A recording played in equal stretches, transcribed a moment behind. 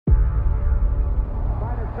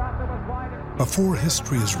Before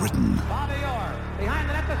history is written,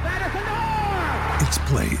 it's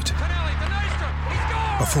played.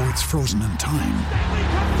 Before it's frozen in time,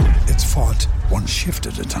 it's fought one shift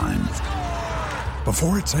at a time.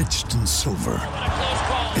 Before it's etched in silver,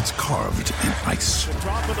 it's carved in ice.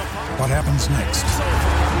 What happens next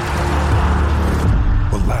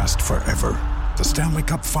will last forever. The Stanley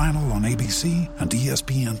Cup Final on ABC and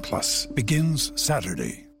ESPN Plus begins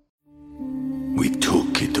Saturday. We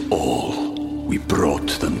took it all. We brought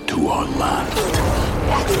them to our land.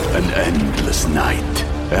 An endless night,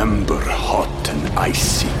 ember hot and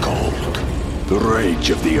icy cold. The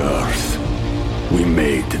rage of the earth. We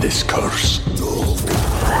made this curse.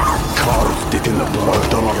 Carved it in the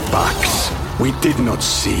blood on our backs. We did not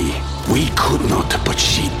see. We could not, but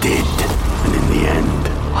she did. And in the end...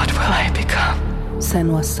 What will I become?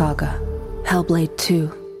 Senua's Saga. Hellblade 2.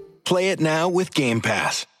 Play it now with Game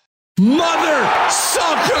Pass. Mother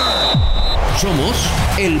Soccer. Somos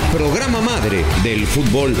el programa madre del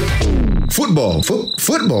fútbol. Football?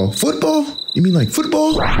 You mean like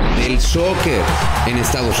football? Del soccer en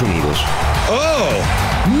Estados Unidos. Oh,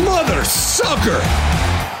 Mother Soccer.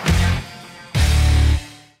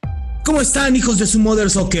 ¿Cómo están, hijos de su Mother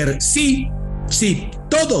Soccer? Sí,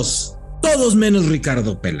 todos menos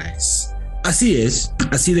Ricardo Peláez. Así es,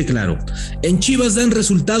 así de claro. En Chivas dan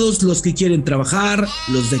resultados los que quieren trabajar,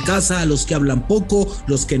 los de casa, los que hablan poco,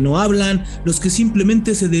 los que no hablan, los que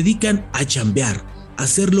simplemente se dedican a chambear, a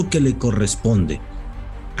hacer lo que le corresponde.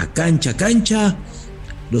 A cancha,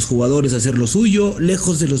 los jugadores a hacer lo suyo,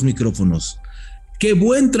 lejos de los micrófonos. Qué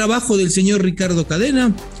buen trabajo del señor Ricardo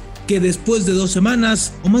Cadena, que después de 2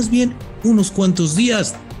 semanas, o más bien unos cuantos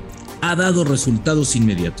días, ha dado resultados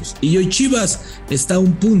inmediatos. Y hoy Chivas está a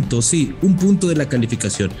un punto de la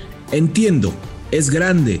calificación. Entiendo, es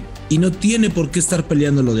grande y no tiene por qué estar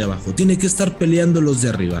peleando lo de abajo, tiene que estar peleando los de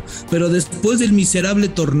arriba. Pero después del miserable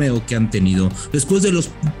torneo que han tenido, después de los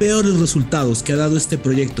peores resultados que ha dado este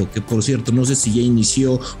proyecto, que por cierto no sé si ya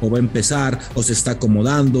inició o va a empezar o se está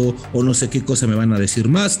acomodando o no sé qué cosa me van a decir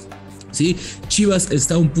más, ¿sí? Chivas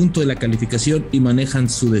está a un punto de la calificación y manejan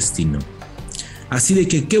su destino. Así de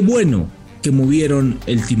que qué bueno que movieron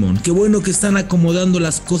el timón, qué bueno que están acomodando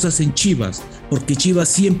las cosas en Chivas, porque Chivas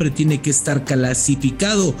siempre tiene que estar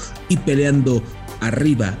clasificado y peleando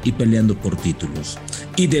arriba y peleando por títulos.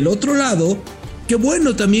 Y del otro lado, qué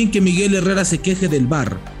bueno también que Miguel Herrera se queje del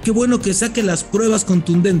VAR, qué bueno que saque las pruebas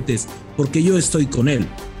contundentes, porque yo estoy con él.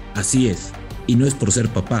 Así es, y no es por ser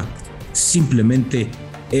papá, simplemente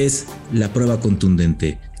es la prueba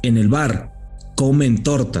contundente. En el VAR comen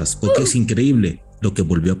tortas, porque es increíble lo que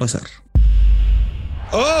volvió a pasar.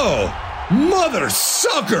 Oh, Mother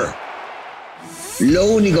Soccer. Lo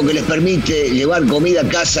único que les permite llevar comida a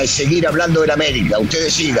casa es seguir hablando del América.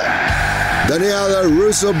 Ustedes sigan. Daniel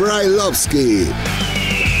Russo Brailovsky.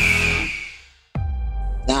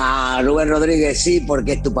 Rubén Rodríguez, sí,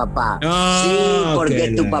 porque es tu papá. Sí, porque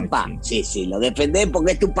es tu papá. Sí, lo defendés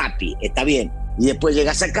porque es tu papi. Está bien. Y después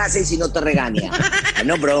llegas a casa y si no te regaña.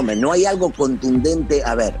 No, pero hombre, no hay algo contundente.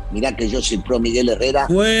 A ver, mirá que yo soy pro Miguel Herrera.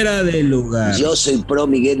 Fuera de lugar. Yo soy pro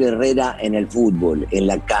Miguel Herrera en el fútbol, en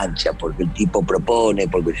la cancha, porque el tipo propone,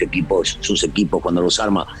 porque sus equipos cuando los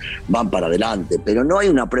arma van para adelante. Pero no hay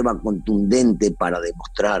una prueba contundente para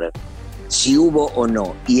demostrar si hubo o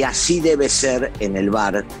no. Y así debe ser en el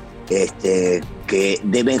VAR. Que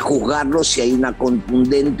deben juzgarlo si hay una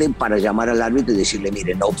contundente para llamar al árbitro y decirle,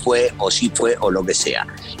 mire, no fue o sí fue o lo que sea.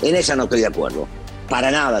 En esa no estoy de acuerdo,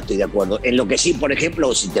 para nada estoy de acuerdo. En lo que sí, por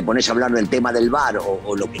ejemplo, si te pones a hablar del tema del VAR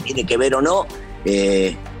o lo que tiene que ver o no,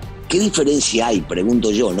 ¿qué diferencia hay, pregunto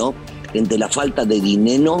yo, ¿no? Entre la falta de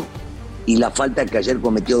dinero y la falta que ayer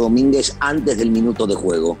cometió Domínguez antes del minuto de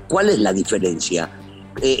juego. ¿Cuál es la diferencia?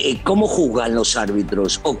 ¿Cómo juzgan los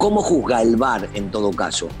árbitros o cómo juzga el VAR en todo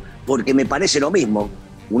caso? Porque me parece lo mismo.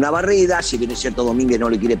 Una barrida, si bien es cierto Domínguez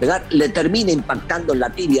no le quiere pegar, le termina impactando en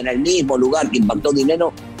la tibia en el mismo lugar que impactó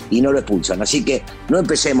Dineno y no lo expulsan. Así que no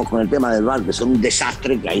empecemos con el tema del VAR, que son un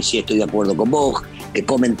desastre, que ahí sí estoy de acuerdo con vos, que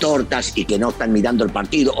comen tortas y que no están mirando el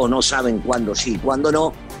partido o no saben cuándo sí, cuándo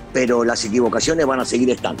no, pero las equivocaciones van a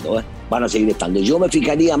seguir estando, van a seguir estando. Yo me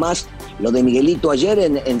fijaría más lo de Miguelito ayer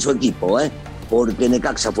en su equipo, porque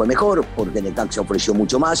Necaxa fue mejor, porque Necaxa ofreció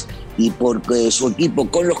mucho más y porque su equipo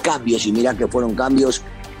con los cambios, y mirá que fueron cambios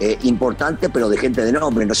importantes, pero de gente de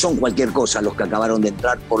nombre, no son cualquier cosa los que acabaron de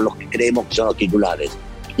entrar por los que creemos que son los titulares.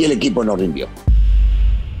 Y el equipo no rindió.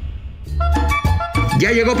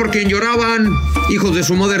 Ya llegó por quien lloraban, hijos de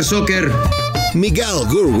su Mother Soccer. Miguel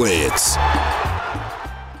Gurwitz.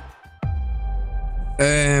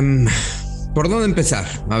 ¿Por dónde empezar?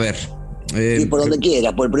 A ver. Y por donde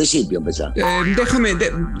quieras, por el principio empezar.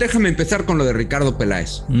 Déjame empezar con lo de Ricardo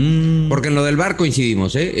Peláez. Porque en lo del VAR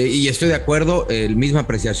coincidimos, y estoy de acuerdo, misma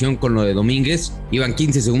apreciación con lo de Domínguez. Iban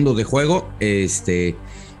 15 segundos de juego,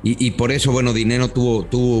 y por eso, bueno, Dinero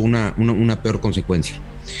tuvo una peor consecuencia.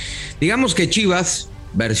 Digamos que Chivas,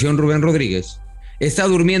 versión Rubén Rodríguez, está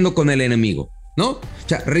durmiendo con el enemigo, ¿no? O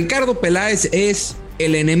sea, Ricardo Peláez es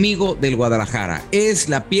el enemigo del Guadalajara, es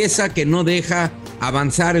la pieza que no deja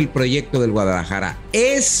avanzar el proyecto del Guadalajara,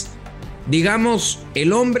 es, digamos,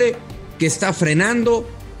 el hombre que está frenando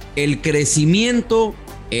el crecimiento,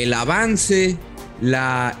 el avance,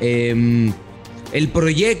 el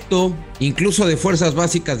proyecto, incluso de fuerzas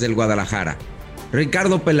básicas del Guadalajara.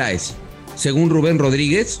 Ricardo Peláez, según Rubén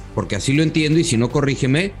Rodríguez, porque así lo entiendo y si no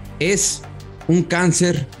corrígeme, es un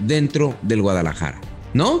cáncer dentro del Guadalajara,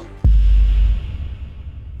 ¿no?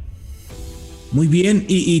 Muy bien,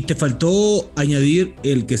 y te faltó añadir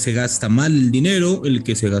el que se gasta mal el dinero, el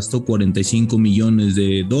que se gastó $45 millones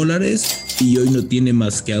y hoy no tiene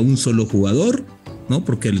más que a un solo jugador, ¿no?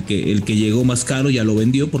 Porque el que llegó más caro ya lo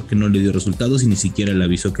vendió porque no le dio resultados y ni siquiera le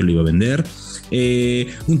avisó que lo iba a vender.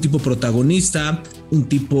 Un tipo protagonista, un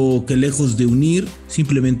tipo que lejos de unir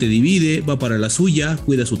simplemente divide, va para la suya,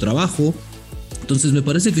 cuida su trabajo. Entonces me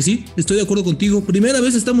parece que sí, estoy de acuerdo contigo. Primera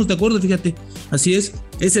vez estamos de acuerdo, fíjate. Así es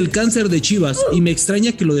el cáncer de Chivas y me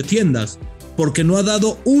extraña que lo defiendas porque no ha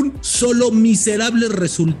dado un solo miserable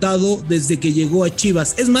resultado desde que llegó a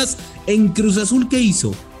Chivas. Es más, en Cruz Azul, ¿qué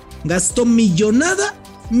hizo? Gastó millonada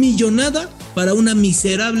para una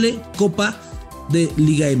miserable Copa de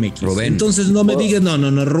Liga MX. Rubén. Entonces no me digas,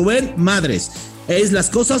 no, Rubén, madres, es las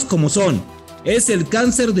cosas como son. Es el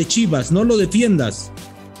cáncer de Chivas, no lo defiendas.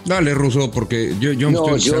 Dale, Russo, porque yo me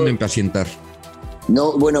estoy empezando a impacientar.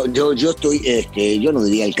 No, bueno, yo estoy, yo no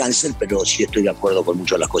diría el cáncer, pero sí estoy de acuerdo con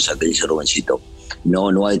muchas de las cosas que dice Rubencito.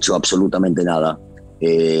 No ha hecho absolutamente nada.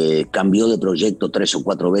 Cambió de proyecto 3 o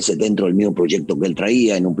 4 veces dentro del mismo proyecto que él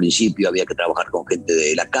traía. En un principio había que trabajar con gente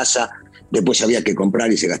de la casa, después había que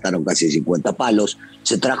comprar y se gastaron casi 50 palos.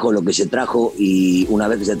 Se trajo lo que se trajo y una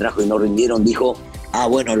vez que se trajo y no rindieron, dijo: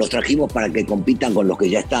 bueno, los trajimos para que compitan con los que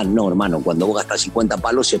ya están. No, hermano, cuando vos gastas 50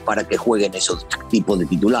 palos es para que jueguen esos tipos de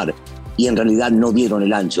titular. Y en realidad no dieron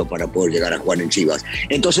el ancho para poder llegar a jugar en Chivas.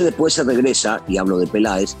 Entonces después se regresa, y hablo de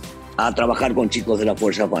Peláez, a trabajar con chicos de las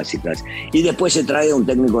fuerzas básicas. Y después se trae a un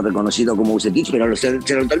técnico reconocido como Vucetich, pero se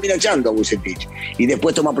lo termina echando a Vucetich. Y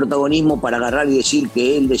después toma protagonismo para agarrar y decir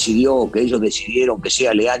que él decidió, que ellos decidieron que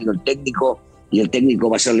sea Leaño el técnico, y el técnico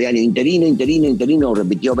va a ser Leaño interino,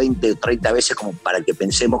 repitió 20 o 30 veces como para que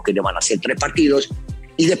pensemos que le van a hacer 3 partidos.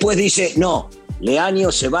 Y después dice, no,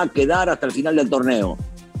 Leaño se va a quedar hasta el final del torneo.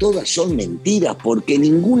 Todas son mentiras porque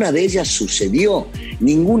ninguna de ellas sucedió,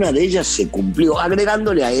 ninguna de ellas se cumplió.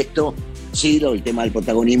 Agregándole a esto, sí, el tema del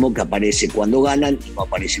protagonismo que aparece cuando ganan y no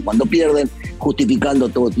aparece cuando pierden, justificando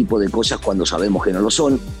todo tipo de cosas cuando sabemos que no lo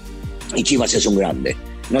son. Y Chivas es un grande.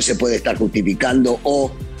 No se puede estar justificando o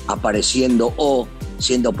apareciendo o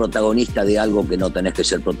siendo protagonista de algo que no tenés que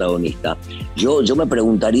ser protagonista. Yo me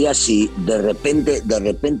preguntaría si de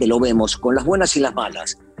repente lo vemos con las buenas y las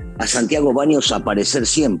malas. A Santiago Baños aparecer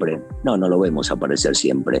siempre. No lo vemos aparecer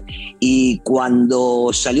siempre. Y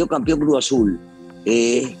cuando salió campeón Cruz Azul,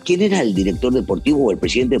 ¿quién era el director deportivo o el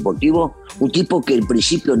presidente deportivo? Un tipo que al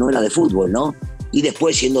principio no era de fútbol, ¿no? Y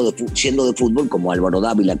después siendo de fútbol, como Álvaro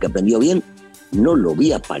Dávila, que aprendió bien, no lo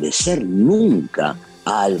vi aparecer nunca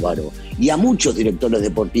a Álvaro. Y a muchos directores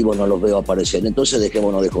deportivos no los veo aparecer. Entonces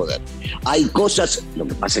dejémonos de joder. Hay cosas, lo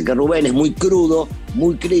que pasa es que Rubén es muy crudo,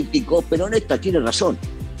 muy crítico, pero en esta tiene razón.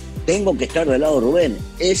 Tengo que estar del lado de Rubén.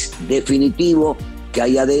 Es definitivo que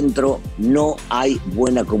ahí adentro no hay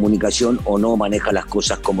buena comunicación o no maneja las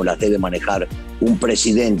cosas como las debe manejar un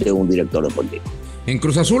presidente o un director deportivo. En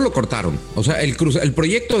Cruz Azul lo cortaron. O sea, el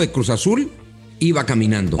proyecto de Cruz Azul iba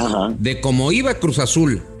caminando. Ajá. De cómo iba Cruz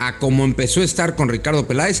Azul a cómo empezó a estar con Ricardo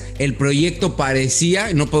Peláez, el proyecto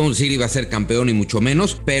parecía, no podemos decir iba a ser campeón ni mucho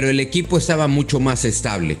menos, pero el equipo estaba mucho más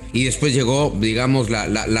estable. Y después llegó, digamos,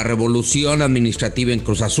 la revolución administrativa en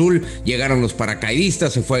Cruz Azul, llegaron los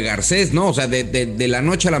paracaidistas, se fue Garcés, ¿no? O sea, de la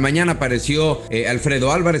noche a la mañana apareció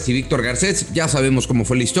Alfredo Álvarez y Víctor Garcés, ya sabemos cómo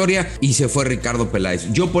fue la historia, y se fue Ricardo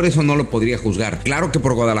Peláez. Yo por eso no lo podría juzgar. Claro que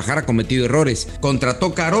por Guadalajara ha cometido errores.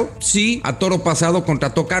 Contrató caro, sí, a toro pasado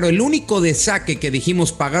contrató caro. El único de saque que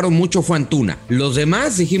dijimos pagaron mucho fue Antuna. Los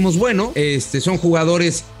demás dijimos, bueno, son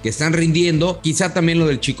jugadores que están rindiendo. Quizá también lo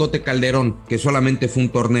del Chicote Calderón, que solamente fue un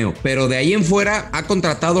torneo. Pero de ahí en fuera ha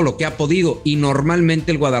contratado lo que ha podido. Y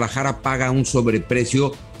normalmente el Guadalajara paga un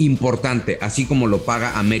sobreprecio importante, así como lo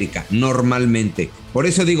paga América, normalmente. Por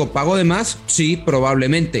eso digo, ¿pagó de más? Sí,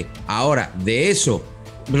 probablemente. Ahora, de eso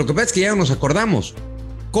lo que pasa es que ya no nos acordamos.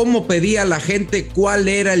 ¿Cómo pedía la gente cuál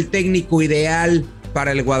era el técnico ideal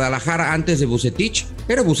para el Guadalajara antes de Vucetich?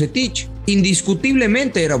 Era Vucetich.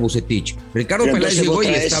 Indiscutiblemente era Vucetich. Ricardo Peláez llegó y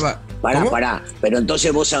estaba... Pará. Pero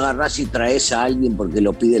entonces vos agarrás y traes a alguien porque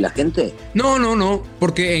lo pide la gente. No.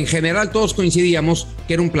 Porque en general todos coincidíamos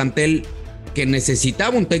que era un plantel que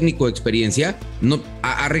necesitaba un técnico de experiencia. No,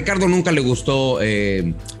 a Ricardo nunca le gustó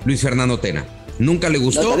Luis Fernando Tena. Nunca le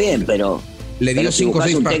gustó. No, está bien, pero... Le dio 5 o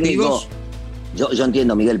 6 partidos... Yo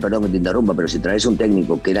entiendo, Miguel, perdón que te interrumpa, pero si traes un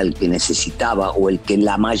técnico que era el que necesitaba o el que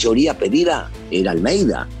la mayoría pedía, era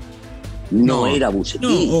Almeida. No era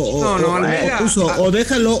Vucetich. Almeida. O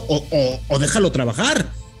déjalo trabajar.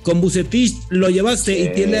 Con Vucetich lo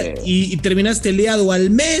llevaste y terminaste liado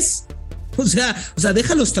al mes. O sea,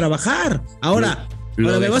 déjalos trabajar. Ahora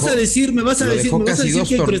me vas a decir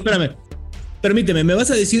que, espérame. Permíteme, me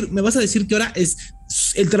vas a decir que ahora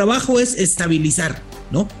el trabajo es estabilizar,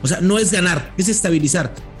 ¿no? O sea, no es ganar, es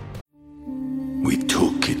estabilizar. We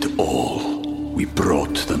took it all. We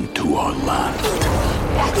brought them to our land.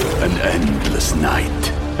 An endless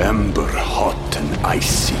night, ember hot and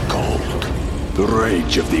icy cold. The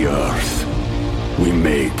rage of the earth. We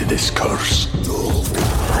made this curse.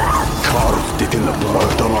 Carved it in the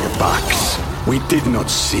blood on our backs. We did not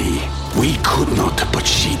see. We could not, but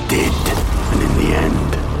she did. And in the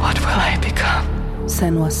end... What will I become?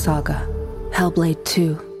 Senua's Saga. Hellblade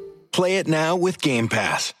 2. Play it now with Game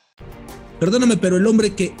Pass. Perdóname, pero el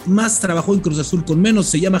hombre que más trabajó en Cruz Azul con menos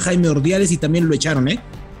se llama Jaime Ordiales y también lo echaron, ¿eh?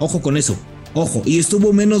 Ojo con eso. Ojo. Y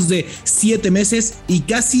estuvo menos de 7 meses y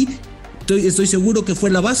casi estoy seguro que fue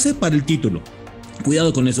la base para el título.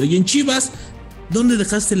 Cuidado con eso. Y en Chivas, ¿dónde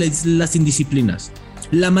dejaste las indisciplinas?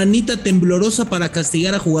 La manita temblorosa para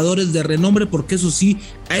castigar a jugadores de renombre, porque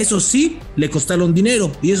a esos sí le costaron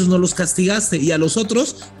dinero y esos no los castigaste, y a los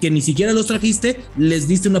otros que ni siquiera los trajiste les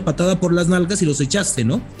diste una patada por las nalgas y los echaste,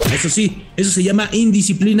 ¿no? Eso sí, eso se llama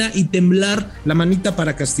indisciplina y temblar la manita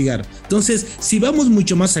para castigar. Entonces, si vamos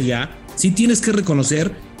mucho más allá, sí tienes que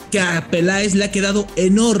reconocer que a Peláez le ha quedado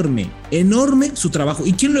enorme su trabajo.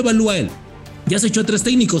 ¿Y quién lo evalúa a él? Ya se echó a 3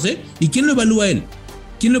 técnicos, ¿eh? ¿Y quién lo evalúa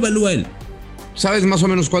a él? ¿Sabes más o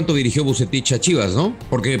menos cuánto dirigió Vucetich a Chivas, no?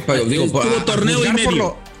 Porque estuvo torneo y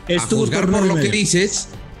medio. Por lo que dices,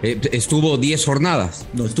 estuvo 10 jornadas.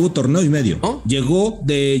 No, estuvo torneo y medio. ¿No? Llegó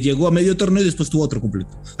a medio torneo y después tuvo otro completo.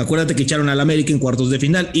 Acuérdate que echaron al América en cuartos de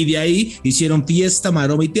final y de ahí hicieron fiesta,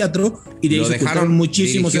 maroma y teatro y de ahí se dejaron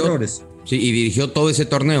muchísimos errores. Sí, y dirigió todo ese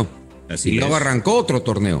torneo. Así luego arrancó otro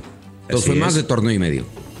torneo. Entonces fue más de torneo y medio.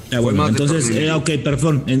 Bueno, entonces,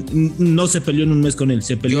 perdón, no se peleó en un mes con él,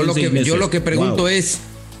 se peleó en 6 meses. Yo lo que pregunto es,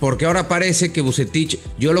 porque ahora parece que Vucetich,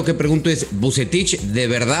 ¿Vucetich de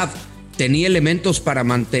verdad tenía elementos para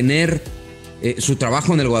mantener su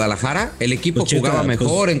trabajo en el Guadalajara? El equipo jugaba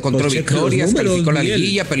mejor, encontró victorias, calificó la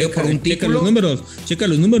liguilla, peleó por un título. Checa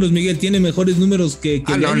los números, Miguel, tiene mejores números que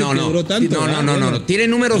el año que duró tanto. No, tiene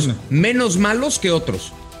números menos malos que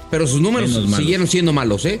otros. Pero sus números siguieron siendo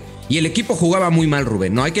malos, ¿eh? Y el equipo jugaba muy mal,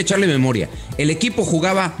 Rubén. No, hay que echarle memoria. El equipo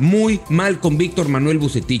jugaba muy mal con Víctor Manuel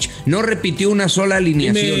Vucetich. No repitió una sola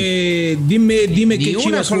alineación. Dime qué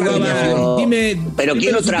Chivas jugaba. Dime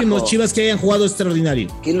 ¿quién los últimos Chivas que hayan jugado extraordinario.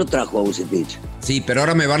 ¿Quién lo trajo a Vucetich? Sí, pero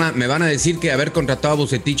ahora me van a decir que haber contratado a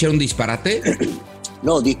Vucetich era un disparate.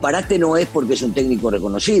 No, disparate no es porque es un técnico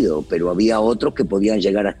reconocido, pero había otros que podían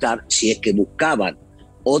llegar a estar si es que buscaban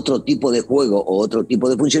otro tipo de juego o otro tipo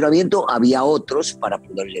de funcionamiento, había otros para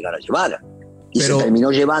poder llegar a llevar. Y se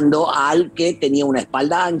terminó llevando al que tenía una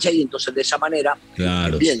espalda ancha y entonces de esa manera,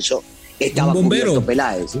 pienso, estaba cubierto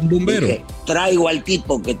Peláez. Un bombero. Dije, traigo al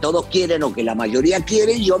tipo que todos quieren o que la mayoría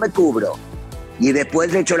quieren y yo me cubro. Y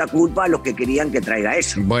después le echo la culpa a los que querían que traiga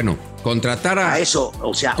eso. Bueno, contratar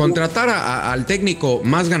al técnico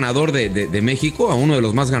más ganador de México, a uno de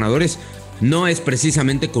los más ganadores, no es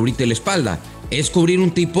precisamente cubrirte la espalda. Es cubrir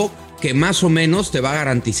un tipo que más o menos te va a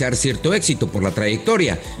garantizar cierto éxito por la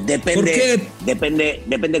trayectoria.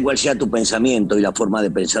 Depende cuál sea tu pensamiento y la forma de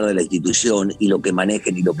pensar de la institución y lo que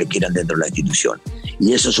manejen y lo que quieran dentro de la institución.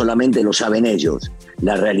 Y eso solamente lo saben ellos.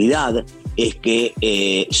 La realidad es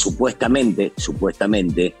que supuestamente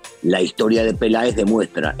la historia de Peláez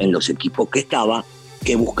demuestra en los equipos que estaba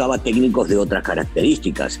que buscaba técnicos de otras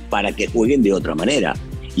características para que jueguen de otra manera.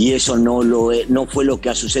 Y eso no fue lo que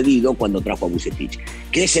ha sucedido cuando trajo a Vucetich.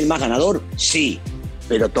 ¿Que es el más ganador? Sí,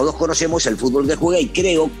 pero todos conocemos el fútbol que juega y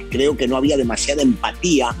creo que no había demasiada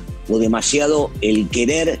empatía o demasiado el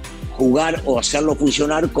querer jugar o hacerlo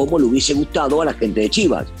funcionar como le hubiese gustado a la gente de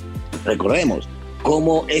Chivas. Recordemos,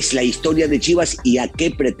 cómo es la historia de Chivas y a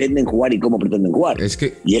qué pretenden jugar y cómo pretenden jugar.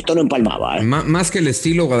 Y esto no empalmaba. Más que el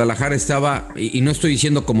estilo, Guadalajara estaba, y no estoy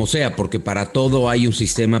diciendo como sea, porque para todo hay un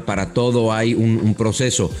sistema, para todo hay un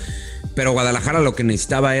proceso. Pero Guadalajara lo que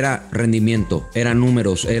necesitaba era rendimiento, eran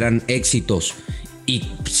números, eran éxitos. Y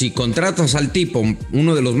si contratas al tipo,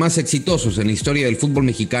 uno de los más exitosos en la historia del fútbol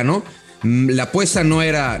mexicano, la apuesta no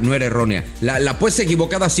era errónea. La apuesta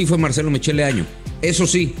equivocada sí fue Marcelo Michele Año. Eso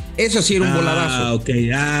sí era un voladazo. Ok.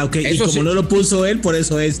 Eso y como sí. No lo puso él, por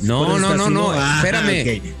eso es. No,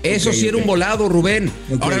 espérame. Eso sí era un volado, Rubén.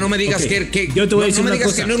 Ahora no me digas que yo te voy a decir no me una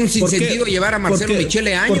digas cosa. que no era un sinsentido llevar a Marcelo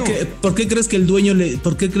Michele Año. ¿Por qué crees que el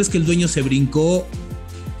dueño se brincó?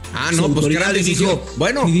 No, pues gran decisión.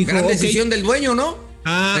 Bueno, gran decisión del dueño, ¿no?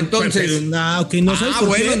 Entonces. No sabes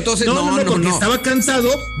por qué. Entonces porque estaba cansado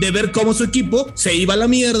de ver cómo su equipo se iba a la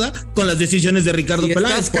mierda con las decisiones de Ricardo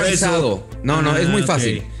Peláez. Estás cansado. Es muy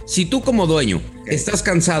fácil. Si tú como dueño estás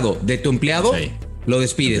cansado de tu empleado, lo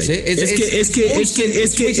despides, Es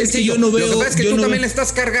que yo no veo. Lo que pasa es que tú también le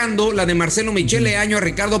estás cargando la de Marcelo Michele Año a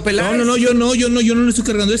Ricardo Peláez. Yo no le estoy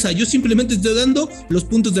cargando esa. Yo simplemente estoy dando los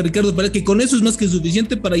puntos de Ricardo Peláez, que con eso es más que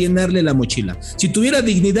suficiente para llenarle la mochila. Si tuviera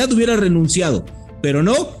dignidad, hubiera renunciado. Pero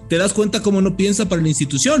no, te das cuenta cómo no piensa para la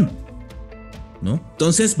institución, ¿no?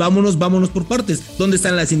 Entonces, vámonos por partes. ¿Dónde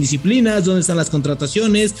están las indisciplinas? ¿Dónde están las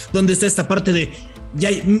contrataciones? ¿Dónde está esta parte de...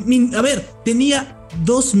 tenía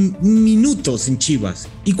 2 minutos en Chivas.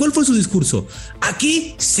 ¿Y cuál fue su discurso?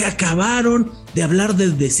 Aquí se acabaron de hablar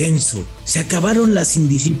del descenso. Se acabaron las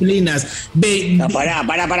indisciplinas.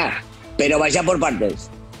 Pará. Pero vaya por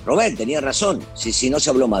partes. Rubén tenía razón. Si no se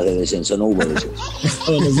habló más de descenso, no hubo descenso.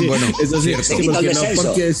 Bueno, eso sí, se quitó el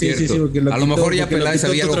descenso. A lo mejor ya Peláez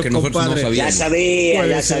sabía algo que nosotros no sabíamos. Ya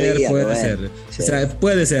sabía.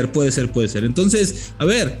 Puede ser. Entonces, a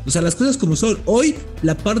ver, las cosas como son. Hoy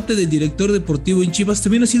la parte del director deportivo en Chivas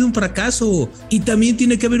también ha sido un fracaso. Y también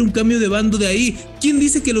tiene que haber un cambio de bando de ahí. ¿Quién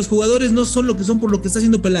dice que los jugadores no son lo que son por lo que está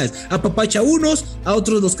haciendo Peláez? Apapacha a unos, a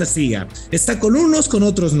otros los castiga. Está con unos, con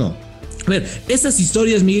otros no. A ver, esas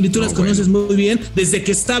historias, Miguel, y tú las conoces muy bien. Desde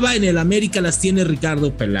que estaba en el América las tiene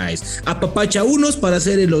Ricardo Peláez. Apapacha a unos para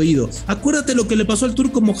hacer el oído. Acuérdate lo que le pasó al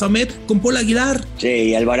turco Mohamed con Paul Aguilar. Sí,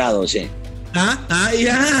 y Alvarado, sí.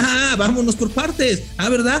 Vámonos por partes.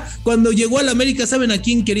 ¿Verdad? Cuando llegó al América, ¿saben a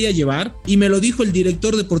quién quería llevar? Y me lo dijo el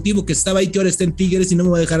director deportivo que estaba ahí, que ahora está en Tigres y no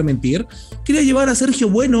me va a dejar mentir. Quería llevar a Sergio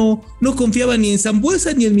Bueno. No confiaba ni en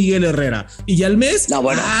Sambuesa ni en Miguel Herrera. Y ya al mes,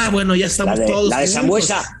 ya estamos todos.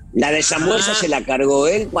 La de Sambuesa se la cargó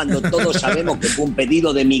él cuando todos sabemos que fue un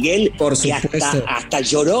pedido de Miguel. Por supuesto. Que hasta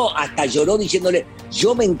lloró diciéndole,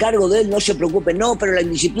 yo me encargo de él, no se preocupe. No, pero la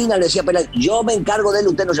indisciplina le decía Peláez, yo me encargo de él,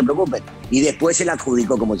 usted no se preocupe. Y después se la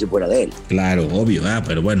adjudicó como si fuera de él. Claro, obvio,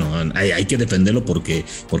 pero bueno, hay que defenderlo porque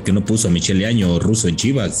no puso a Michele Año ruso en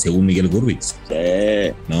Chivas, según Miguel Gurbitz.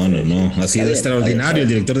 Sí. No. Ha sido extraordinario el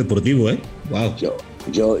director deportivo, Wow.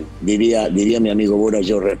 Yo diría mi amigo Bora,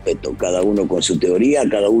 yo respeto, cada uno con su teoría,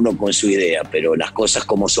 cada uno con su idea, pero las cosas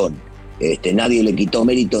como son. Nadie le quitó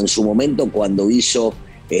mérito en su momento cuando hizo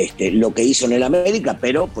lo que hizo en el América,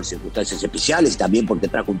 pero por circunstancias especiales, también porque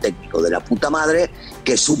trajo un técnico de la puta madre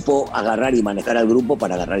que supo agarrar y manejar al grupo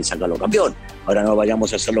para agarrar y sacarlo campeón. Ahora no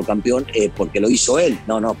vayamos a hacerlo campeón porque lo hizo él.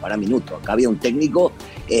 No, para minutos. Acá había un técnico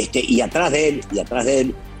y atrás de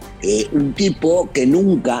él, un tipo que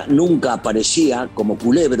nunca aparecía como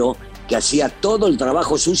Culebro, que hacía todo el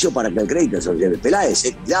trabajo sucio para que el crédito se lo lleve.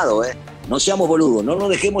 Peláez, cuidado, no seamos boludos, no nos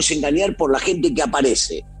dejemos engañar por la gente que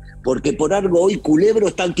aparece, porque por algo hoy Culebro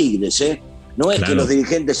está en Tigres, no es que los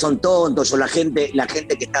dirigentes son tontos o la gente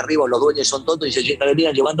que está arriba, los dueños son tontos y se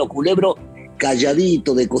terminan llevando a Culebro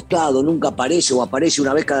calladito, de costado, nunca aparece o aparece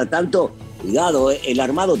una vez cada tanto. Cuidado, el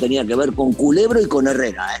armado tenía que ver con Culebro y con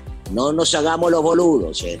Herrera, No nos hagamos los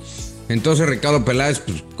boludos, Entonces Ricardo Peláez,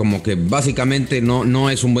 pues, como que básicamente no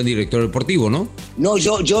es un buen director deportivo, ¿no? No,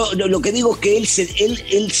 yo lo que digo es que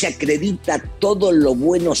él se acredita todo lo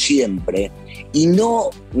bueno siempre y no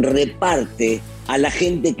reparte a la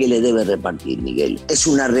gente que le debe repartir, Miguel. Es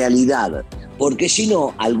una realidad. Porque si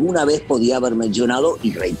no, alguna vez podía haber mencionado,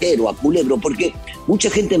 y reitero, a Culebro, porque mucha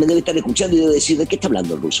gente me debe estar escuchando y debe decir, ¿de qué está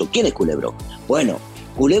hablando el ruso? ¿Quién es Culebro? Bueno,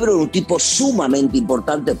 Culebro era un tipo sumamente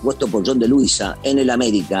importante puesto por John de Luisa en el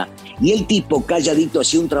América, y el tipo calladito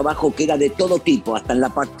hacía un trabajo que era de todo tipo, hasta en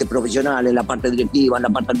la parte profesional, en la parte directiva, en la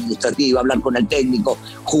parte administrativa, hablar con el técnico,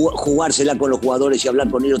 jugársela con los jugadores y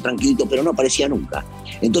hablar con ellos tranquilito, pero no aparecía nunca.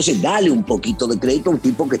 Entonces dale un poquito de crédito a un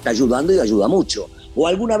tipo que está ayudando y ayuda mucho. ¿O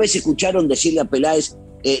alguna vez escucharon decirle a Peláez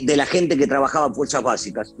de la gente que trabajaba en fuerzas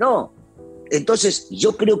básicas? No. Entonces,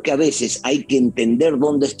 yo creo que a veces hay que entender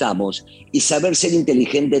dónde estamos y saber ser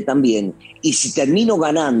inteligente también. Y si termino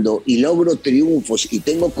ganando y logro triunfos y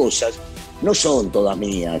tengo cosas, no son todas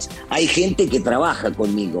mías. Hay gente que trabaja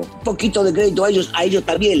conmigo. Un poquito de crédito a ellos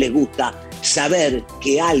también les gusta saber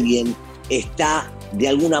que alguien está de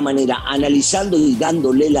alguna manera analizando y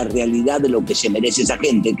dándole la realidad de lo que se merece esa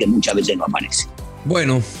gente que muchas veces no aparece.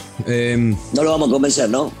 Bueno, no lo vamos a convencer,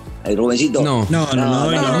 ¿no? ¿El Rubencito? No,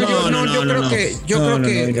 yo creo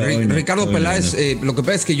que Ricardo Peláez, lo que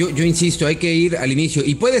pasa es que yo insisto, hay que ir al inicio,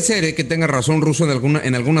 y puede ser que tenga razón Russo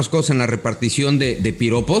en algunas cosas en la repartición de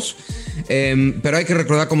piropos, pero hay que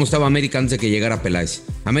recordar cómo estaba América antes de que llegara Peláez.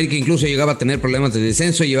 América incluso llegaba a tener problemas de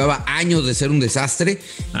descenso, llevaba años de ser un desastre.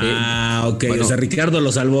 Ok, bueno, o sea, Ricardo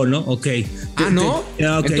lo salvó, ¿no? Ok. ¿No? Okay.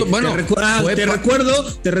 Entonces, bueno, te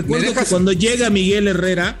recuerdo que cuando llega Miguel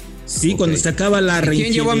Herrera, sí, okay, cuando se acaba la reingeniería.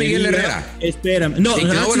 ¿Quién llevó a Miguel Herrera? Espérame. No, sí,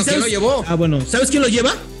 ¿quién lo llevó? Bueno, ¿sabes quién lo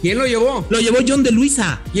lleva? ¿Quién lo llevó? Lo llevó John de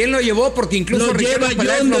Luisa. ¿Quién lo llevó? Porque incluso Ricardo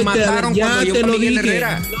Peláez lo mataron cuando llevó a Miguel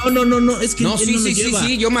Herrera. No, es que no,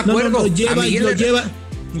 sí, yo me acuerdo. Lo lleva.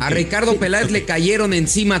 A Ricardo Peláez le cayeron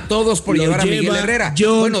encima todos por llevar a Miguel Herrera.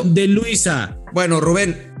 John de Luisa. Bueno,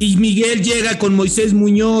 Rubén. Y Miguel llega con Moisés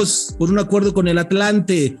Muñoz por un acuerdo con el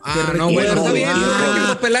Atlante. Bueno, está bien.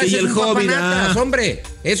 Ricardo Peláez es un papanatas, hombre.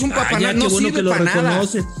 Es un papanatas, no sirve para nada.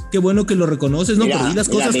 Qué bueno que lo reconoces, ¿no? Pero di las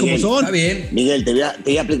cosas Miguel, como son. Está bien. Miguel, te voy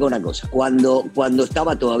a explicar una cosa. Cuando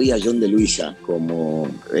estaba todavía John de Luisa como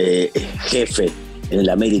jefe en el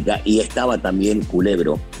América y estaba también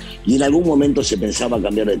Culebro, y en algún momento se pensaba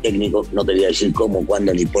cambiar de técnico, no te voy a decir cómo,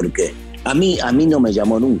 cuándo ni por qué. A mí no me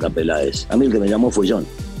llamó nunca Peláez, a mí el que me llamó fue John.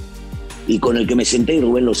 Y con el que me senté, y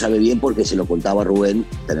Rubén lo sabe bien porque se lo contaba a Rubén,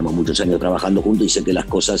 tenemos muchos años trabajando juntos y sé que las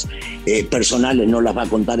cosas personales no las va a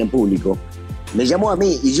contar en público. Me llamó a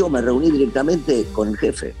mí y yo me reuní directamente con el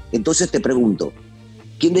jefe. Entonces te pregunto,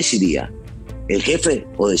 ¿quién decidía? ¿El jefe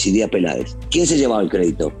o decidía Peláez? ¿Quién se llevaba el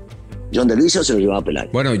crédito? ¿John de Luisa o se lo llevaba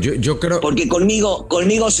Peláez? Bueno, yo creo... Porque conmigo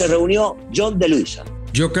se reunió John de Luisa.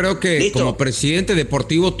 Yo creo que ¿listo? Como presidente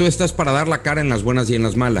deportivo tú estás para dar la cara en las buenas y en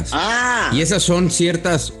las malas. Y esas son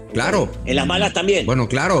ciertas, claro. En las malas también. Bueno,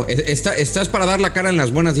 claro, estás para dar la cara en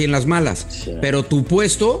las buenas y en las malas. Sí. Pero tu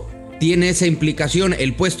puesto tiene esa implicación.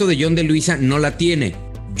 El puesto de John de Luisa no la tiene.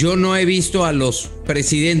 Yo no he visto a los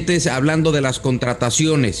presidentes hablando de las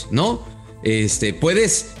contrataciones, ¿no?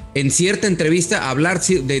 Puedes en cierta entrevista hablar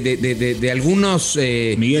de algunos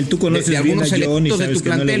Miguel, tú conoces de algunos bien a John y sabes de tu que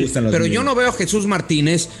plantel, no le gustan los pero míos. yo no veo a Jesús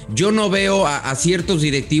Martínez, yo no veo a ciertos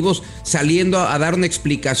directivos saliendo a dar una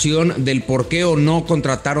explicación del por qué o no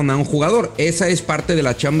contrataron a un jugador. Esa es parte de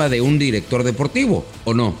la chamba de un director deportivo,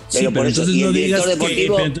 ¿o no? Pero sí, por eso entonces no digas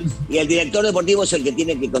 ¿y el director deportivo es el que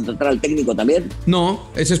tiene que contratar al técnico también? No,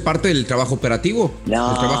 ese es parte del trabajo operativo, del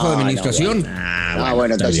trabajo de administración.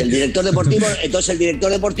 Bueno, entonces el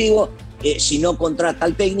director deportivo, si no contrata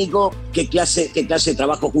al técnico, ¿qué clase de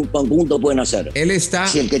trabajo conjunto pueden hacer? Él está...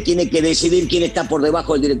 Si el que tiene que decidir quién está por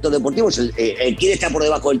debajo del director deportivo, quién está por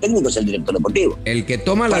debajo del técnico es el director deportivo. El que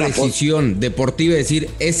toma la decisión deportiva de decir,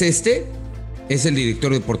 es el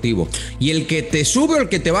director deportivo. Y el que te sube o el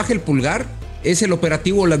que te baja el pulgar es el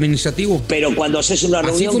operativo o el administrativo. Pero cuando haces una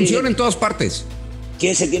reunión... Así funciona en todas partes.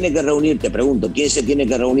 ¿Quién se tiene que reunir? Te pregunto, ¿quién se tiene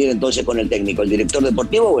que reunir entonces con el técnico? ¿El director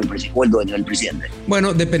deportivo o el dueño, el presidente?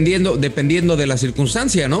 Bueno, dependiendo de la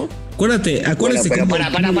circunstancia, ¿no? Acuérdate. Bueno, pero para.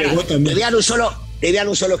 Te voy a dar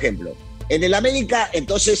un solo ejemplo. En el América,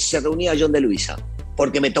 entonces, se reunía John de Luisa,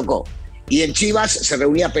 porque me tocó. Y en Chivas se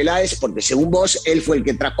reunía Peláez, porque según vos, él fue el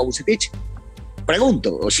que trajo a Vucetich.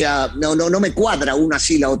 Pregunto, o sea, no me cuadra una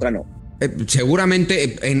sí, la otra no.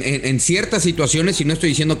 Seguramente en ciertas situaciones, y no estoy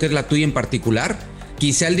diciendo que es la tuya en particular,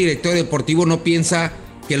 quizá el director deportivo no piensa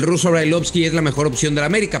que el ruso Brailovsky es la mejor opción de la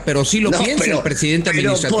América, pero sí lo piensa el presidente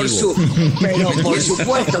administrativo. Pero por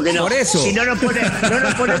supuesto que no. Por eso. Si no nos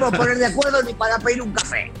podemos poner de acuerdo ni para pedir un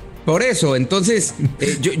café. Por eso, entonces,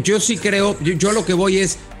 yo sí creo, yo lo que voy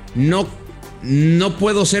es, no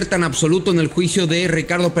puedo ser tan absoluto en el juicio de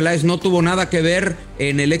Ricardo Peláez. No tuvo nada que ver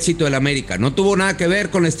en el éxito del América, no tuvo nada que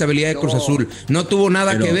ver con la estabilidad de Cruz Azul, no tuvo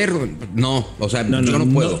nada que ver, yo no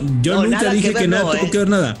puedo. Yo nunca dije que nada tuvo que ver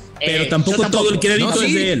nada, pero tampoco todo el crédito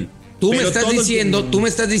es de él. Tú me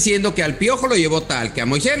estás diciendo que al Piojo lo llevó tal, que a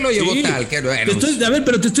Moisés lo llevó tal, que bueno.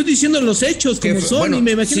 Pero te estoy diciendo los hechos como son, bueno, y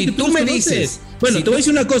me imagino si que tú me dices. Bueno, te voy a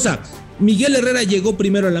decir una cosa. Miguel Herrera llegó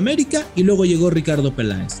primero al América y luego llegó Ricardo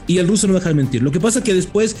Peláez. Y el ruso no deja de mentir. Lo que pasa es que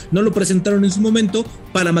después no lo presentaron en su momento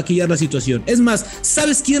para maquillar la situación. Es más,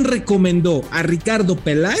 ¿sabes quién recomendó a Ricardo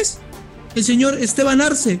Peláez? el señor Esteban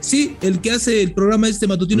Arce, sí, el que hace el programa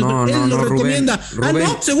matutino, él lo recomienda. Rubén,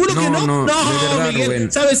 no, seguro que no. No, de verdad, Miguel,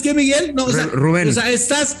 Rubén. ¿Sabes qué, Miguel? No, Rubén.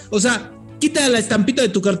 Quita la estampita de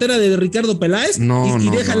tu cartera de Ricardo Peláez y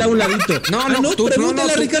déjala a un ladito.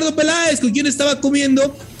 Pregúntale a Ricardo Peláez con quién estaba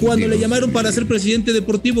comiendo cuando le llamaron para ser presidente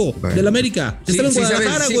deportivo del América. Estaba en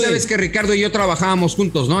Guadalajara, güey. Sí sabes que Ricardo y yo trabajábamos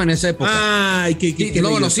juntos, ¿no? En esa época. Ay,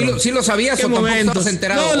 sí lo sabías o tampoco estabas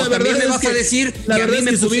enterado. No, la verdad me vas a decir la que a verdad mí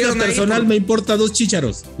me es que su vida personal me importa 2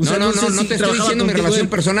 chícharos. No te estoy diciendo mi relación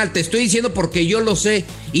personal, te estoy diciendo porque yo lo sé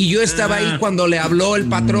y yo estaba ahí cuando le habló el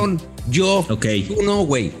patrón. Yo, tú no,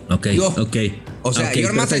 güey. Yo. O sea, yo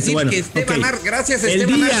nomás decir que Esteban Arce, gracias a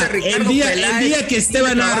Esteban Arce, Ricardo Peláez. El día que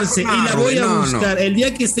Esteban Arce, y la voy a buscar, el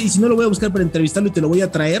día que esté, y si no lo voy a buscar para entrevistarlo y te lo voy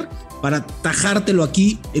a traer para tajártelo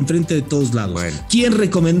aquí enfrente de todos lados. Bueno. ¿Quién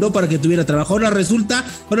recomendó para que tuviera trabajo? Ahora resulta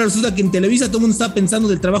que en Televisa todo el mundo estaba pensando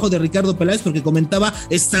del trabajo de Ricardo Peláez porque comentaba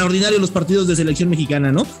extraordinario los partidos de selección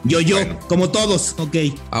mexicana, ¿no? Como todos,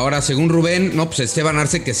 Ahora, según Rubén, pues Esteban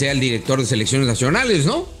Arce que sea el director de selecciones nacionales,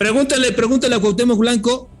 ¿no? Pregúntale a Cuauhtémoc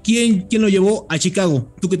Blanco quién lo llevó a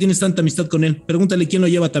Chicago. Tú que tienes tanta amistad con él, pregúntale quién lo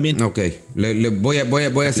lleva también. Ok, voy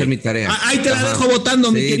a hacer mi tarea. Ahí te la dejo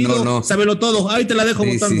votando, mi querido. Sábelo todo, ahí te la dejo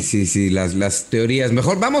votando. Sí, las teorías.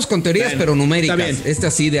 Mejor vamos con teorías, pero numéricas. Esta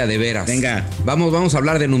sí de veras. Venga. Vamos a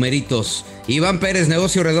hablar de numeritos. Iván Pérez,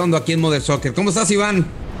 Negocio Redondo, aquí en Modern Soccer. ¿Cómo estás, Iván?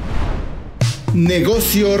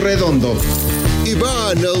 Negocio Redondo.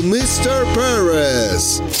 Iván, el Mr.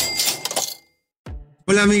 Pérez.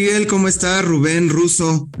 Hola Miguel, ¿cómo estás? Rubén,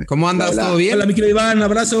 Russo. ¿Cómo andas? Hola. ¿Todo bien? Hola, mi querido Iván,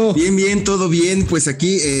 abrazo. Bien, todo bien. Pues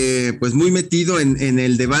aquí, pues muy metido en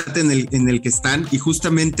el debate en el que están. Y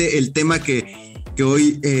justamente el tema que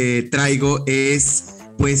hoy traigo es,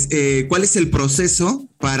 pues, ¿cuál es el proceso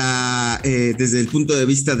para, desde el punto de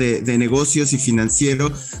vista de negocios y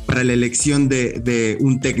financiero, para la elección de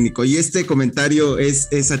un técnico? Y este comentario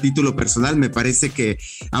es a título personal. Me parece que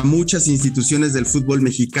a muchas instituciones del fútbol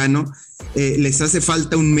mexicano les hace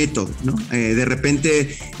falta un método, ¿no? De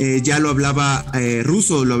repente, ya lo hablaba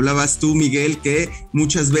Russo, lo hablabas tú, Miguel, que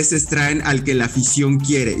muchas veces traen al que la afición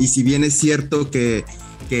quiere. Y si bien es cierto que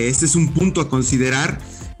ese es un punto a considerar,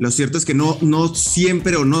 lo cierto es que no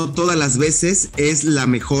siempre o no todas las veces es la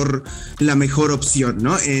mejor opción,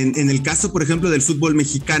 ¿no? En el caso, por ejemplo, del fútbol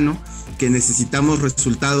mexicano, que necesitamos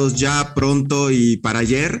resultados ya pronto y para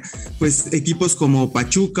ayer, pues equipos como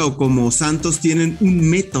Pachuca o como Santos tienen un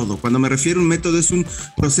método. Cuando me refiero a un método, es un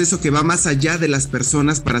proceso que va más allá de las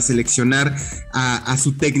personas para seleccionar a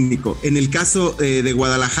su técnico. En el caso de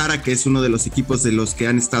Guadalajara, que es uno de los equipos de los que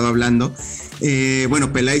han estado hablando,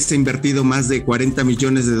 Peláez ha invertido más de $40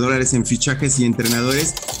 millones en fichajes y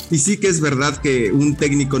entrenadores, y sí que es verdad que un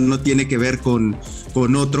técnico no tiene que ver con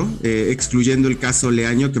otro, excluyendo el caso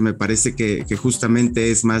Leaño, que me parece que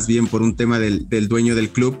justamente es más bien por un tema del dueño del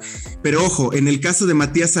club. Pero ojo, en el caso de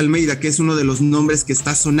Matías Almeida, que es uno de los nombres que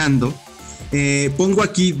está sonando, pongo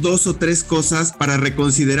aquí 2 o 3 cosas para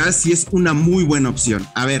reconsiderar si es una muy buena opción.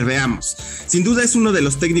 A ver, veamos. Sin duda es uno de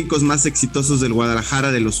los técnicos más exitosos del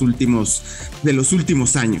Guadalajara de los últimos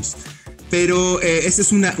años. Pero ese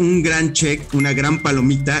es un gran check, una gran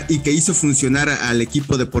palomita, y que hizo funcionar al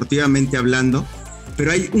equipo deportivamente hablando.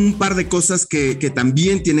 Pero hay un par de cosas que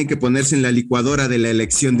también tienen que ponerse en la licuadora de la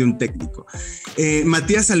elección de un técnico.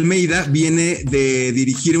 Matías Almeida viene de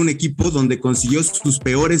dirigir un equipo donde consiguió sus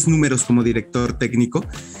peores números como director técnico,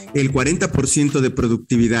 el 40% de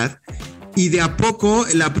productividad. Y de a poco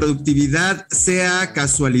la productividad, sea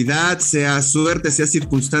casualidad, sea suerte, sea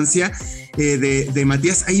circunstancia, de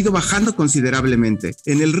Matías ha ido bajando considerablemente.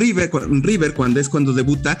 En el River, cuando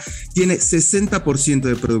debuta, tiene 60%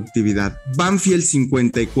 de productividad, Banfield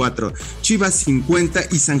 54%, Chivas 50%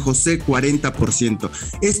 y San José 40%.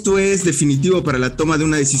 ¿Esto es definitivo para la toma de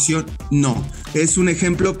una decisión? No, es un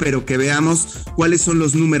ejemplo, pero que veamos cuáles son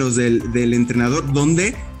los números del entrenador,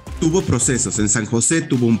 donde tuvo procesos. En San José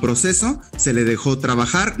tuvo un proceso, se le dejó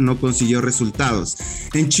trabajar, no consiguió resultados.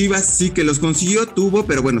 En Chivas sí que los consiguió,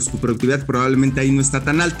 pero bueno, su productividad probablemente ahí no está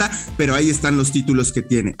tan alta, pero ahí están los títulos que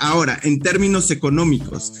tiene. Ahora, en términos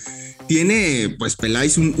económicos, tiene pues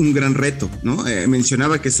Peláez un gran reto, ¿no?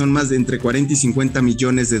 Mencionaba que son más de entre 40 y 50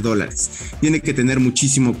 millones de dólares. Tiene que tener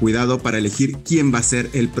muchísimo cuidado para elegir quién va a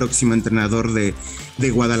ser el próximo entrenador de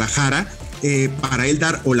Guadalajara. Para él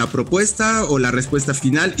dar o la propuesta o la respuesta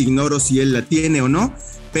final, ignoro si él la tiene o no,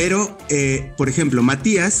 pero por ejemplo,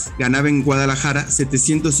 Matías ganaba en Guadalajara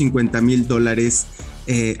 $750,000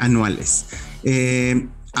 anuales.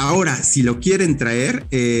 Ahora, si lo quieren traer,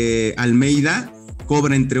 Almeida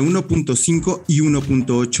cobra entre 1.5 y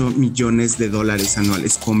 1.8 millones de dólares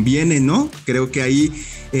anuales. ¿Conviene, no? Creo que ahí,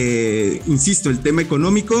 insisto, el tema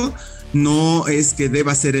económico no es que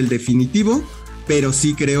deba ser el definitivo, pero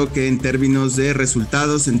sí creo que en términos de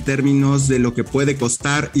resultados, en términos de lo que puede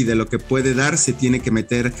costar y de lo que puede dar, se tiene que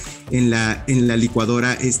meter en la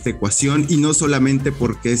licuadora esta ecuación, y no solamente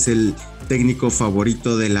porque es el técnico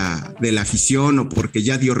favorito de la afición o porque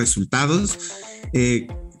ya dio resultados.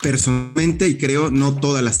 Personalmente, y creo, no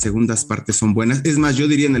todas las segundas partes son buenas. Es más, yo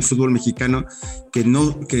diría en el fútbol mexicano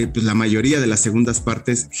que pues la mayoría de las segundas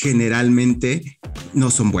partes generalmente no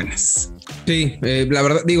son buenas. Sí, la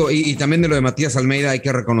verdad, digo, y también de lo de Matías Almeida hay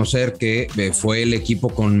que reconocer que fue el equipo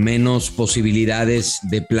con menos posibilidades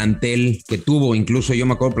de plantel que tuvo. Incluso yo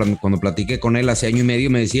me acuerdo cuando platiqué con él hace año y medio,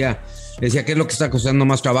 me decía ¿qué es lo que está costando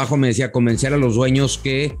más trabajo? Me decía, convencer a los dueños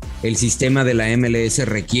que el sistema de la MLS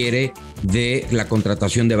requiere de la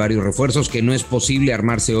contratación de varios refuerzos, que no es posible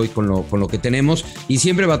armarse hoy con lo que tenemos, y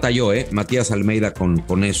siempre batalló, Matías Almeida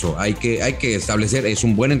con eso. Hay que establecer, es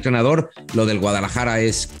un buen entrenador. Lo del Guadalajara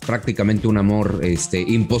es prácticamente un amor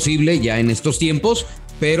imposible ya en estos tiempos,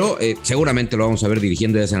 pero seguramente lo vamos a ver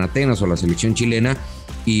dirigiendo ya sea en Atenas o la selección chilena.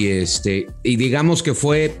 Y digamos que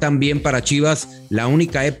fue también para Chivas la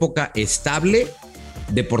única época estable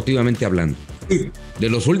deportivamente hablando. De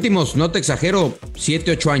los últimos, no te exagero,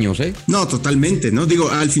 7, 8 años, No, totalmente, ¿no? Digo,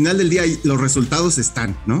 al final del día los resultados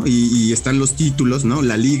están, ¿no? Y están los títulos, ¿no?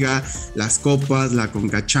 La Liga, las Copas, la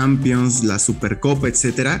Conca Champions, la Supercopa,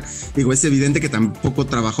 etcétera. Digo, es evidente que tampoco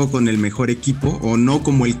trabajó con el mejor equipo, o no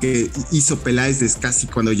como el que hizo Peláez casi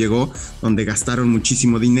cuando llegó, donde gastaron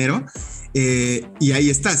muchísimo dinero. Y ahí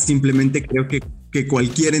está, simplemente creo que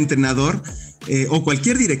cualquier entrenador o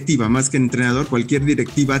cualquier directiva, más que entrenador, cualquier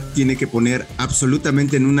directiva tiene que poner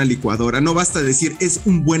absolutamente en una licuadora. No basta decir es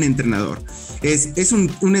un buen entrenador, es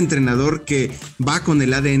un entrenador que va con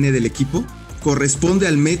el ADN del equipo, corresponde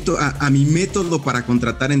al método, a mi método para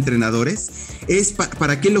contratar entrenadores,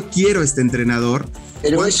 para qué lo quiero este entrenador.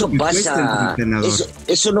 Pero eso pasa,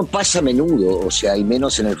 eso no pasa a menudo, o sea, y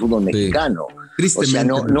menos en el fútbol mexicano. O sea,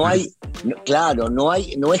 no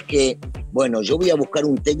es que, bueno, yo voy a buscar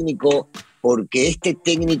un técnico porque este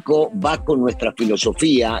técnico va con nuestra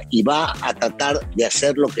filosofía y va a tratar de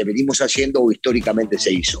hacer lo que venimos haciendo o históricamente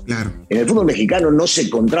se hizo. Claro. En el fútbol mexicano no se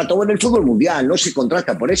contrata, o en el fútbol mundial no se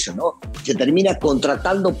contrata por eso, ¿no? Se termina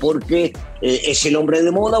contratando porque es el hombre de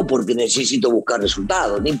moda o porque necesito buscar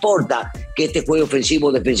resultados. No importa que este juegue ofensivo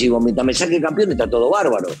o defensivo, mientras me saque campeón está todo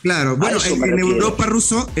bárbaro. Claro, bueno,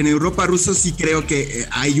 en Europa ruso sí creo que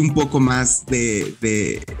hay un poco más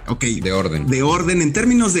de orden. De orden en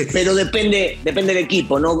términos de... Pero depende del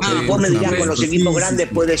equipo, ¿no? Vos me dirás con los equipos grandes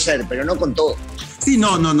puede ser, pero no con todos. Sí,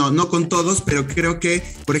 no con todos, pero creo que,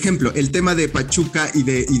 por ejemplo, el tema de Pachuca y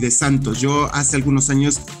de Santos. Yo hace algunos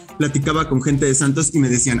años platicaba con gente de Santos y me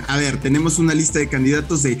decían, a ver, tenemos una lista de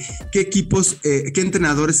candidatos de qué equipos, qué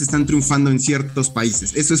entrenadores están triunfando en ciertos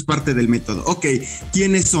países. Eso es parte del método. Ok,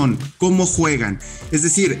 ¿quiénes son? ¿Cómo juegan? Es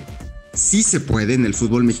decir, sí se puede en el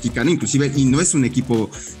fútbol mexicano, inclusive, y no es un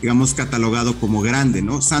equipo, digamos, catalogado como grande,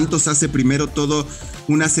 ¿no? Santos hace primero todo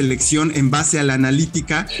una selección en base a la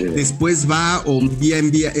analítica, sí. Después va o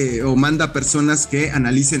envía o manda personas que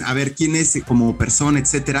analicen a ver quién es como persona,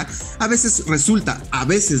 etcétera. A veces resulta, a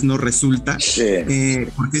veces no resulta, sí.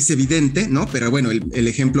 Porque es evidente, ¿no? Pero bueno, el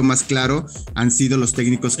ejemplo más claro han sido los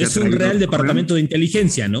técnicos que es un real departamento de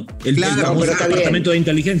inteligencia, ¿no? El departamento de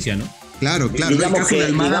inteligencia, ¿no? Claro, digamos que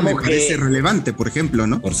Almada me parece relevante, por ejemplo,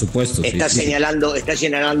 ¿no? Por supuesto. Está señalando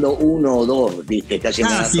uno o dos, ¿viste? Está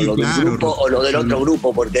señalando lo del grupo o lo del otro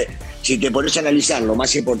grupo, porque si te pones a analizar lo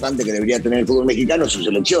más importante que debería tener el fútbol mexicano es su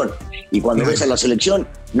selección. Y cuando ves a la selección,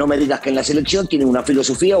 no me digas que en la selección tienen una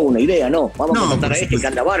filosofía o una idea, no. Vamos a contratar a este que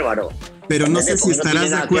anda bárbaro. Pero no sé si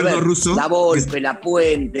estarás de acuerdo, Russo. La Volpe, La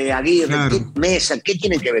Puente, Aguirre, Mesa, ¿qué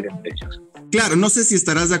tienen que ver entre ellos? Claro, no sé si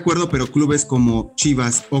estarás de acuerdo, pero clubes como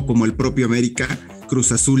Chivas o como el propio América,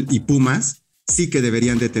 Cruz Azul y Pumas sí que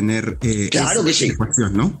deberían de tener claro que sí.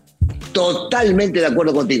 Ecuación, ¿no? Totalmente de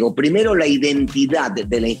acuerdo contigo. Primero la identidad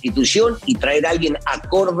de la institución y traer a alguien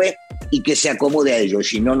acorde y que se acomode a ellos,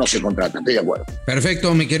 si no, no se contrata. Estoy de acuerdo.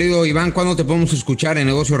 Perfecto, mi querido Iván, ¿cuándo te podemos escuchar en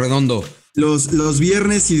Negocio Redondo? Los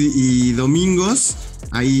viernes y domingos,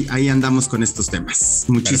 ahí andamos con estos temas.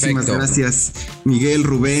 Muchísimas gracias, Miguel,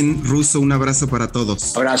 Rubén, Russo, un abrazo para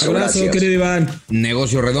todos. Abrazo, querido Iván.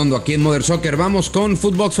 Negocio Redondo aquí en Mother Soccer. Vamos con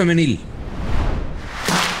Footbox Femenil.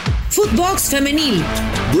 Footbox Femenil.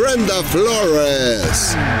 Brenda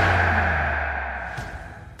Flores.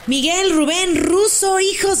 Miguel, Rubén, Russo,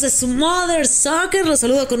 hijos de su Mother Soccer, los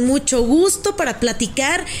saludo con mucho gusto para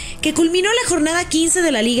platicar que culminó la jornada 15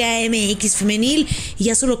 de la Liga MX femenil y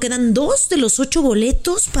ya solo quedan 2 de los 8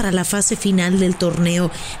 boletos para la fase final del torneo.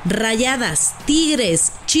 Rayadas,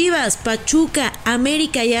 Tigres, Chivas, Pachuca,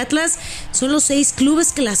 América y Atlas son los 6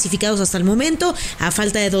 clubes clasificados hasta el momento, a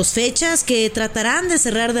falta de 2 fechas que tratarán de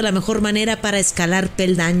cerrar de la mejor manera para escalar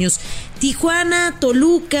peldaños. Tijuana,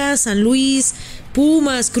 Toluca, San Luis,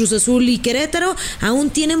 Pumas, Cruz Azul y Querétaro aún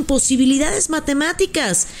tienen posibilidades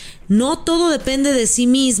matemáticas. No todo depende de sí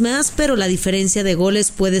mismas, pero la diferencia de goles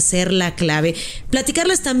puede ser la clave.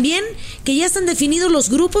 Platicarles también que ya están definidos los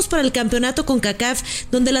grupos para el campeonato CONCACAF,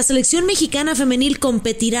 donde la selección mexicana femenil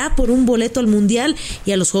competirá por un boleto al Mundial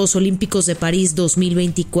y a los Juegos Olímpicos de París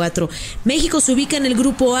 2024. México se ubica en el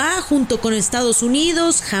grupo A junto con Estados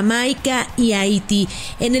Unidos, Jamaica y Haití.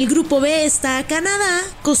 En el grupo B está Canadá,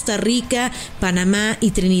 Costa Rica, Panamá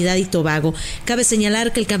y Trinidad y Tobago. Cabe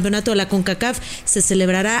señalar que el campeonato de la CONCACAF se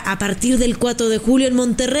celebrará a partir del 4 de julio en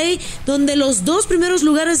Monterrey, donde los 2 primeros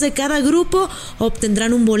lugares de cada grupo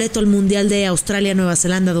obtendrán un boleto al Mundial de Australia-Nueva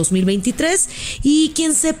Zelanda 2023 y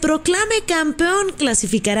quien se proclame campeón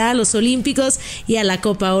clasificará a los Olímpicos y a la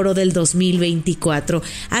Copa Oro del 2024.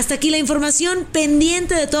 Hasta aquí la información,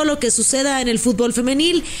 pendiente de todo lo que suceda en el fútbol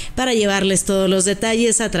femenil para llevarles todos los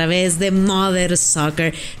detalles a través de Mother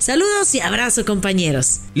Soccer. Saludos y abrazo,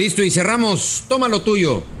 compañeros. Listo, y cerramos. Toma lo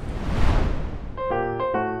tuyo.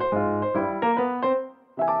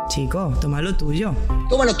 Chico, toma lo tuyo.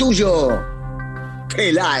 Toma lo tuyo,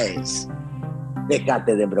 Peláez.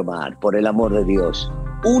 Déjate de bromar, por el amor de Dios.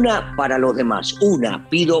 Una para los demás,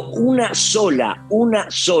 pido una sola,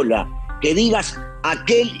 que digas,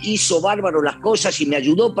 aquel hizo bárbaro las cosas y me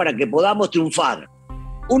ayudó para que podamos triunfar.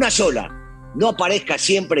 Una sola, no aparezca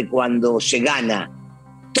siempre cuando se gana.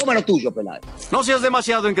 Toma lo tuyo, Peláez. No seas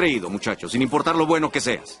demasiado engreído, muchacho, sin importar lo bueno que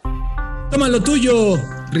seas. Toma lo tuyo,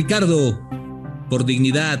 Ricardo. Por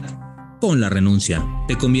dignidad, pon la renuncia.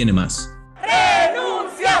 Te conviene más.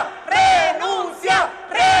 ¡Renuncia! ¡Renuncia!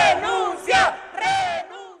 ¡Renuncia!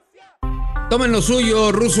 ¡Renuncia! Tomen lo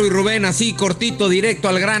suyo, Russo y Rubén, así cortito, directo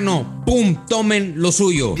al grano. ¡Pum! Tomen lo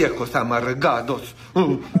suyo. Viejos amargados.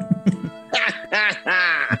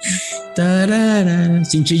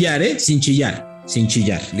 Sin chillar, Sin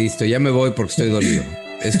chillar. Listo, ya me voy porque estoy dolido.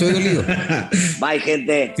 Estoy dolido. Bye,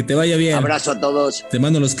 gente. Que te vaya bien. Abrazo a todos. Te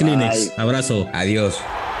mando los Kleenex. Bye. Abrazo. Adiós.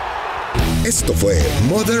 Esto fue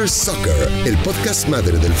Mother Soccer, el podcast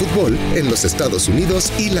madre del fútbol en los Estados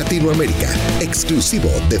Unidos y Latinoamérica,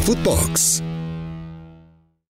 exclusivo de Footbox.